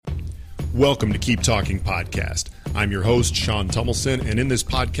Welcome to Keep Talking Podcast. I'm your host, Sean Tummelson, and in this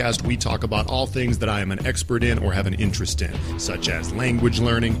podcast, we talk about all things that I am an expert in or have an interest in, such as language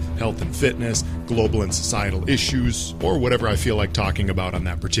learning, health and fitness, global and societal issues, or whatever I feel like talking about on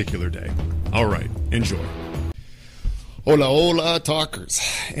that particular day. All right, enjoy. Hola, hola, talkers.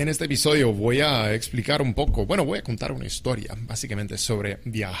 En este episodio voy a explicar un poco, voy a contar una historia, básicamente sobre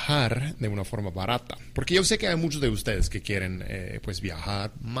viajar de una forma barata. Porque yo sé que hay muchos de ustedes que quieren,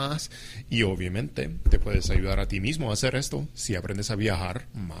 viajar más y obviamente te puedes ayudar a ti mismo a hacer esto si aprendes a viajar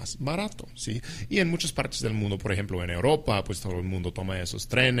más barato, ¿sí? Y en muchas partes del mundo, por ejemplo, en Europa, pues todo el mundo toma esos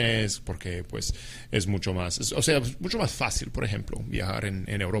trenes porque, pues, es mucho más, mucho más fácil, por ejemplo, viajar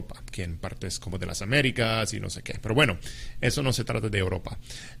en Europa que en partes como de las Américas y no sé qué. Pero bueno, eso no se trata de Europa.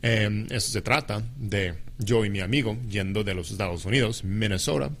 Eso se trata de yo y mi amigo yendo de los Estados Unidos,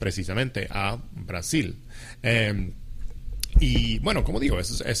 Minnesota, precisamente, a Brasil. Y bueno, como digo,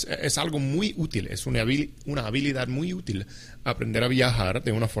 es algo muy útil, es una habilidad muy útil aprender a viajar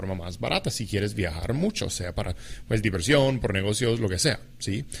de una forma más barata si quieres viajar mucho, sea para pues, diversión, por negocios, lo que sea,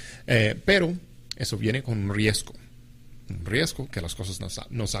 ¿sí? Pero eso viene con un riesgo que las cosas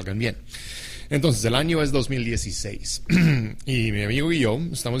no salgan bien. Entonces, el año es 2016 y mi amigo y yo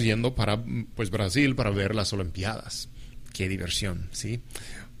estamos yendo para Brasil para ver las Olimpiadas. ¡Qué diversión! ¿Sí?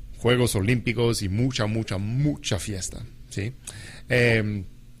 Juegos Olímpicos y mucha fiesta, ¿sí?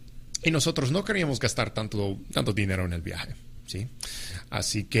 Y nosotros no queríamos gastar tanto dinero en el viaje, ¿sí?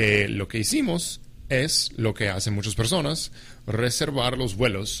 Así que lo que hicimos es lo que hacen muchas personas, reservar los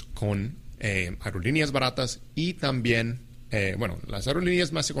vuelos con aerolíneas baratas y también, las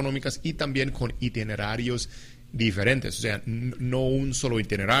aerolíneas más económicas y también con itinerarios diferentes, o sea, no un solo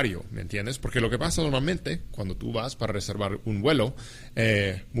itinerario, ¿me entiendes? Porque lo que pasa normalmente cuando tú vas para reservar un vuelo,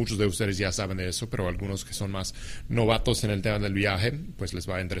 muchos de ustedes ya saben de eso, pero algunos que son más novatos en el tema del viaje, pues les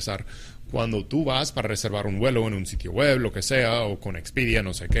va a interesar. Cuando tú vas para reservar un vuelo en un sitio web, lo que sea, o con Expedia,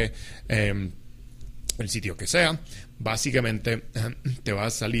 no sé qué, el sitio que sea, básicamente te va a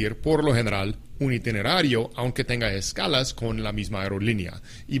salir por lo general un itinerario, aunque tenga escalas con la misma aerolínea.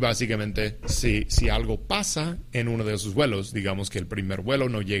 Y básicamente si algo pasa en uno de esos vuelos, digamos que el primer vuelo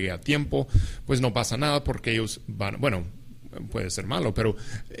no llegue a tiempo, pues no pasa nada porque ellos van, puede ser malo, pero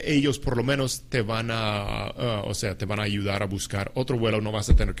ellos por lo menos te van a ayudar a buscar otro vuelo, no vas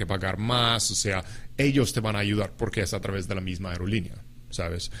a tener que pagar más, o sea, ellos te van a ayudar porque es a través de la misma aerolínea,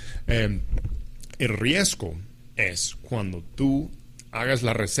 ¿sabes? El riesgo es cuando tú hagas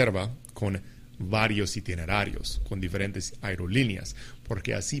la reserva con varios itinerarios, con diferentes aerolíneas,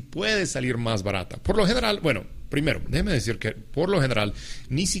 porque así puede salir más barata. Por lo general, primero, déjeme decir que por lo general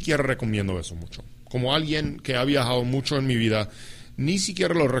ni siquiera recomiendo eso mucho. Como alguien que ha viajado mucho en mi vida, ni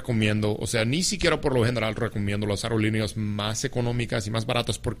siquiera lo recomiendo, ni siquiera por lo general recomiendo las aerolíneas más económicas y más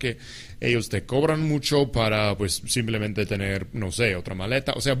baratas porque ellos te cobran mucho para pues simplemente tener, no sé, otra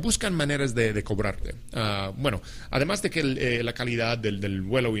maleta, buscan maneras de cobrarte. Además de que la calidad del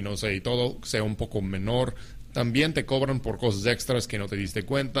vuelo y no sé, y todo sea un poco menor, también te cobran por cosas extras que no te diste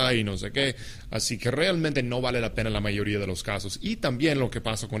cuenta y no sé qué. Así que realmente no vale la pena en la mayoría de los casos. Y también lo que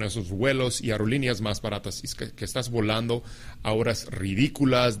pasa con esos vuelos y aerolíneas más baratas es que estás volando a horas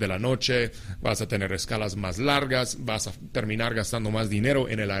ridículas de la noche, vas a tener escalas más largas, vas a terminar gastando más dinero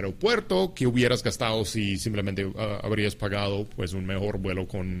en el aeropuerto que hubieras gastado si simplemente habrías pagado pues un mejor vuelo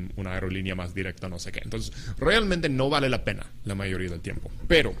con una aerolínea más directa, no sé qué. Entonces, realmente no vale la pena la mayoría del tiempo.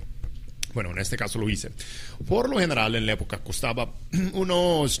 Pero en este caso lo hice. Por lo general, en la época costaba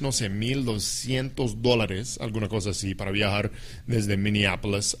unos, $1,200, alguna cosa así, para viajar desde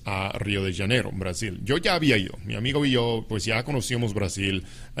Minneapolis a Río de Janeiro, Brasil. Yo ya había ido. Mi amigo y yo, pues ya conocíamos Brasil.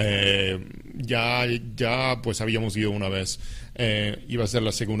 Ya habíamos ido una vez. Iba a ser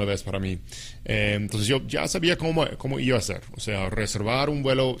la segunda vez para mí. Entonces yo ya sabía cómo iba a ser. Reservar un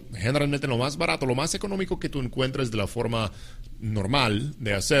vuelo generalmente lo más barato, lo más económico que tú encuentres de la forma normal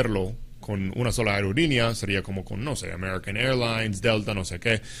de hacerlo con una sola aerolínea, sería como con, no sé, American Airlines, Delta, no sé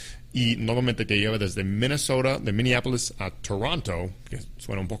qué, y normalmente te lleva desde de Minneapolis a Toronto, que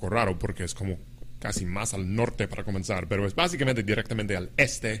suena un poco raro porque es como casi más al norte para comenzar, pero es básicamente directamente al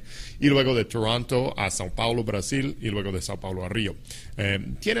este, y luego de Toronto a Sao Paulo, Brasil, y luego de Sao Paulo a Río.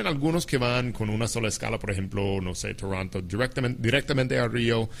 Tienen algunos que van con una sola escala, por ejemplo, no sé, Toronto directamente a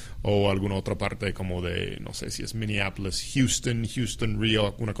Río, o alguna otra parte como de, no sé si es Minneapolis, Houston,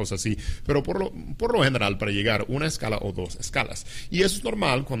 Río, una cosa así, pero por lo general para llegar una escala o dos escalas. Y eso es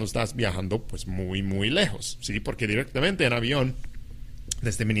normal cuando estás viajando pues muy, muy lejos, ¿sí? Porque directamente en avión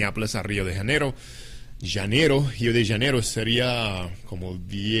desde Minneapolis a Río de Janeiro Río de Janeiro sería como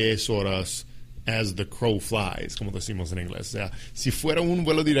 10 horas as the crow flies, como decimos en inglés. O sea, si fuera un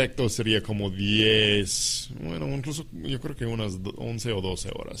vuelo directo sería como 10, bueno, incluso yo creo que unas 11 o 12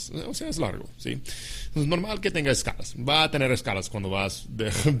 horas. O sea, es largo, ¿sí? Es normal que tenga escalas. Va a tener escalas cuando vas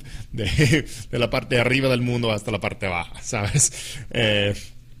de la parte de arriba del mundo hasta la parte baja, ¿sabes?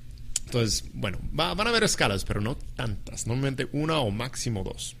 Entonces, bueno, van a haber escalas, pero no tantas. Normalmente una o máximo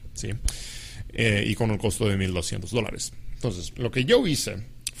dos, ¿sí? Y con un costo de $1,200. Entonces, lo que yo hice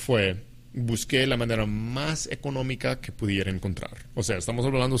fue busqué la manera más económica que pudiera encontrar. O sea, estamos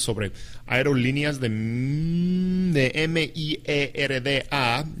hablando sobre aerolíneas de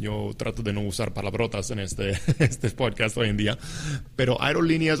M-I-E-R-D-A. Yo trato de no usar palabrotas en este podcast hoy en día, pero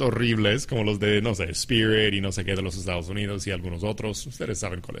aerolíneas horribles como los de, no sé, Spirit y no sé qué de los Estados Unidos y algunos otros. Ustedes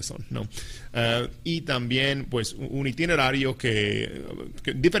saben cuáles son, ¿no? Y también, pues, un itinerario que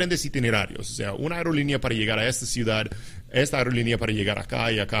diferentes itinerarios. O sea, una aerolínea para llegar a esta ciudad, esta aerolínea para llegar acá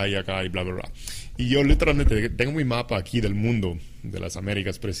y acá y acá y bla, bla, bla. Y yo literalmente tengo mi mapa aquí del mundo, de las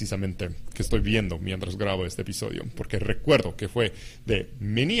Américas precisamente, que estoy viendo mientras grabo este episodio, porque recuerdo que fue de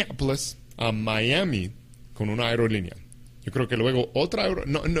Minneapolis a Miami con una aerolínea. Yo creo que luego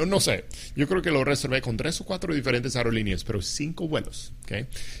no sé, yo creo que lo reservé con 3 o 4 diferentes aerolíneas, pero 5 vuelos, ¿ok?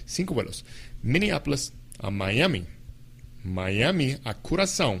 5 vuelos. Minneapolis a Miami. Miami a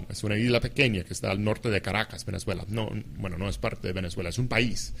Curazao, es una isla pequeña que está al norte de Caracas, Venezuela. No es parte de Venezuela, es un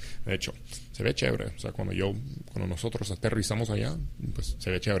país. De hecho, se ve chévere. O sea, cuando nosotros aterrizamos allá, pues se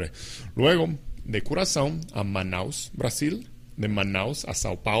ve chévere. Luego, de Curazao a Manaus, Brasil. De Manaus a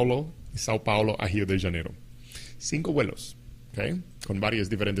Sao Paulo. Y Sao Paulo a Río de Janeiro. 5 vuelos, ¿ok? Con varias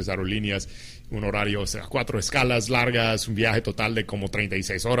diferentes aerolíneas. Un horario, o sea, 4 escalas largas, un viaje total de como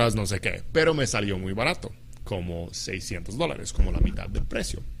 36 horas, no sé qué. Pero me salió muy barato. Como $600, como la mitad del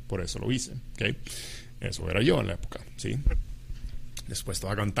precio. Por eso lo hice, ¿ok? Eso era yo en la época, ¿sí? Después te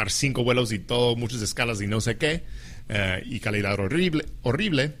va a contar 5 vuelos y todo, muchas escalas y no sé qué, y calidad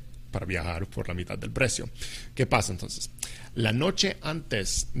horrible para viajar por la mitad del precio. ¿Qué pasa entonces? La noche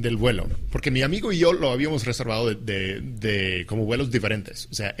antes del vuelo, porque mi amigo y yo lo habíamos reservado de como vuelos diferentes.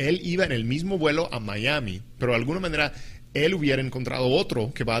 O sea, él iba en el mismo vuelo a Miami, pero de alguna manera él hubiera encontrado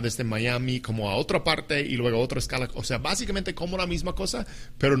otro que va desde Miami como a otra parte y luego a otra escala. O sea, básicamente como la misma cosa,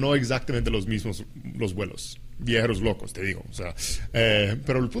 pero no exactamente los mismos los vuelos. Viajeros locos, te digo. O sea,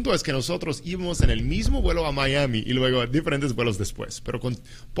 pero el punto es que nosotros íbamos en el mismo vuelo a Miami y luego a diferentes vuelos después, pero con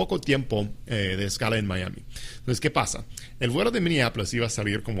poco tiempo de escala en Miami. Entonces, ¿qué pasa? El vuelo de Minneapolis iba a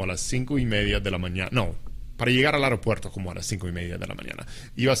salir como a las 5:30 de la mañana. No, para llegar al aeropuerto como a las 5:30 de la mañana.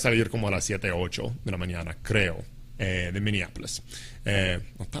 Iba a salir como a las 7 o 8 de la mañana, creo. De Minneapolis.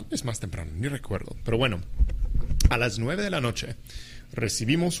 O tal vez más temprano, ni recuerdo. Pero bueno, a las 9 de la noche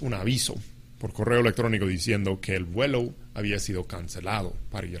recibimos un aviso por correo electrónico diciendo que el vuelo había sido cancelado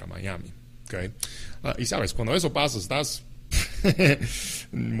para ir a Miami. ¿Okay? Y sabes, cuando eso pasa, estás...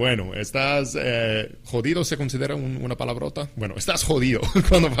 bueno, estás jodido, ¿se considera una palabrota? Bueno, estás jodido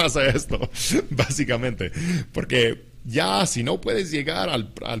cuando pasa esto, básicamente. Porque ya si no puedes llegar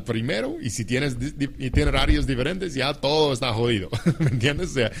al primero y si tienes itinerarios diferentes, ya todo está jodido. ¿Me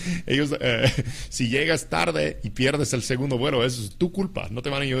entiendes? O sea, ellos, si llegas tarde y pierdes el segundo vuelo, eso es tu culpa. No te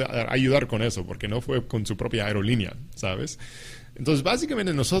van a ayudar con eso porque no fue con su propia aerolínea, ¿sabes? Entonces,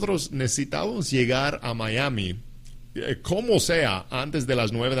 básicamente nosotros necesitamos llegar a Miami como sea, antes de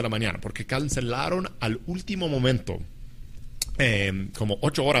las 9 de la mañana, porque cancelaron al último momento, como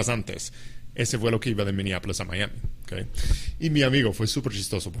 8 horas antes, ese vuelo que iba de Minneapolis a Miami. ¿Okay? Y mi amigo fue súper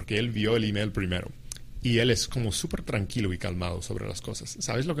chistoso porque él vio el email primero y él es como súper tranquilo y calmado sobre las cosas.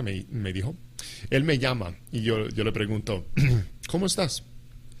 ¿Sabes lo que me dijo? Él me llama y yo le pregunto, ¿cómo estás?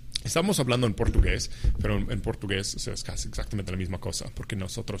 Estamos hablando en portugués, pero en portugués, o sea, es casi exactamente la misma cosa, porque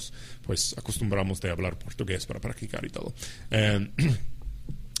nosotros, pues, acostumbramos de hablar portugués para practicar y todo.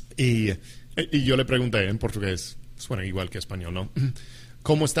 Y yo le pregunté en portugués, suena igual que español, ¿no?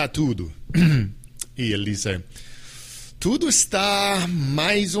 ¿Cómo está todo? Y él dice, todo está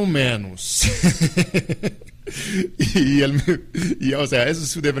más o menos. O sea, esa es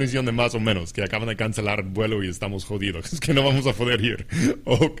su definición de más o menos, que acaban de cancelar el vuelo y estamos jodidos, que no vamos a poder ir,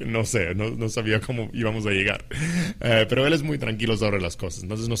 o que no sé, no sabía cómo íbamos a llegar. Pero él es muy tranquilo sobre las cosas.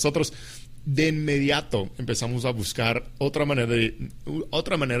 Entonces nosotros de inmediato empezamos a buscar otra manera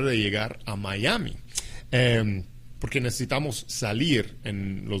de llegar a Miami. Porque necesitamos salir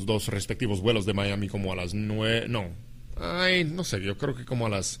en los 2 respectivos vuelos de Miami como a las 9, no sé, yo creo que como a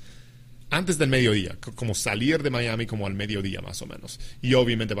las... Antes del mediodía, como salir de Miami como al mediodía más o menos. Y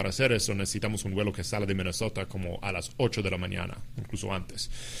obviamente para hacer eso necesitamos un vuelo que sale de Minnesota como a las 8 de la mañana, incluso antes.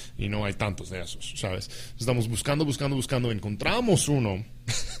 Y no hay tantos de esos, ¿sabes? Estamos buscando, encontramos uno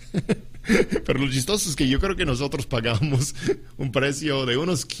Pero lo chistoso es que yo creo que nosotros pagamos un precio de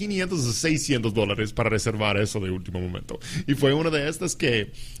unos 500 o 600 dólares para reservar eso de último momento. Y fue una de estas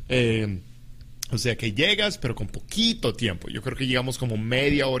que... o sea, que llegas, pero con poquito tiempo. Yo creo que llegamos como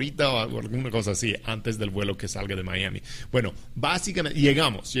media horita o alguna cosa así antes del vuelo que salga de Miami. Bueno, básicamente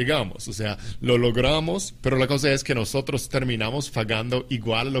llegamos. O sea, lo logramos, pero la cosa es que nosotros terminamos pagando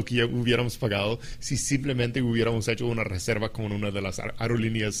igual a lo que ya hubiéramos pagado si simplemente hubiéramos hecho una reserva con una de las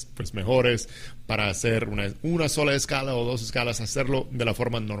aerolíneas pues mejores para hacer una sola escala o dos escalas, hacerlo de la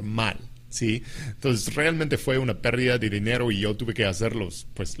forma normal. Sí, entonces realmente fue una pérdida de dinero y yo tuve que hacer los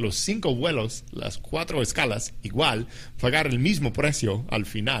 5 vuelos, las 4 escalas, igual, pagar el mismo precio al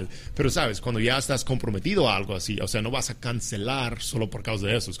final. Pero sabes, cuando ya estás comprometido a algo así, o sea, no vas a cancelar solo por causa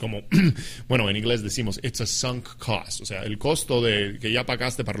de eso. Es como, bueno, en inglés decimos, it's a sunk cost. O sea, el costo de que ya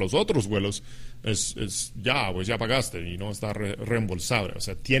pagaste para los otros vuelos pues ya pagaste y no está reembolsable. O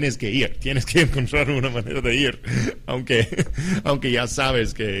sea, tienes que encontrar una manera de ir, aunque ya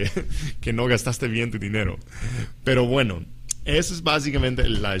sabes que no gastaste bien tu dinero. Pero bueno, esa es básicamente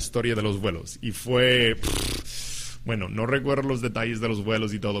la historia de los vuelos. Y fue... Bueno, no recuerdo los detalles de los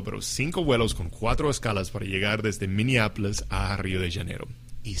vuelos y todo, pero 5 vuelos con 4 escalas para llegar desde Minneapolis a Río de Janeiro.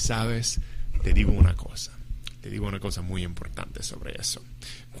 Y sabes, te digo una cosa muy importante sobre eso.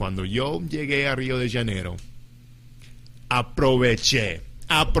 Cuando yo llegué a Río de Janeiro, aproveché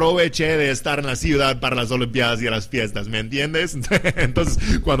de estar en la ciudad para las Olimpiadas y las fiestas, ¿me entiendes?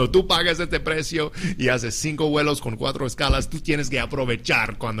 Entonces, cuando tú pagas este precio y haces 5 vuelos con 4 escalas, tú tienes que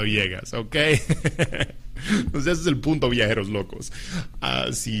aprovechar cuando llegas, ¿ok? Entonces, ese es el punto, viajeros locos.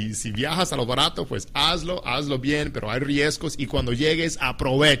 Si viajas a lo barato, pues hazlo bien, pero hay riesgos y cuando llegues,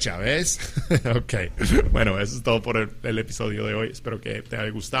 aprovecha, ¿ves? Ok, bueno, eso es todo por el episodio de hoy. Espero que te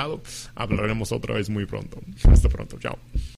haya gustado. Hablaremos otra vez muy pronto. Hasta pronto, chao.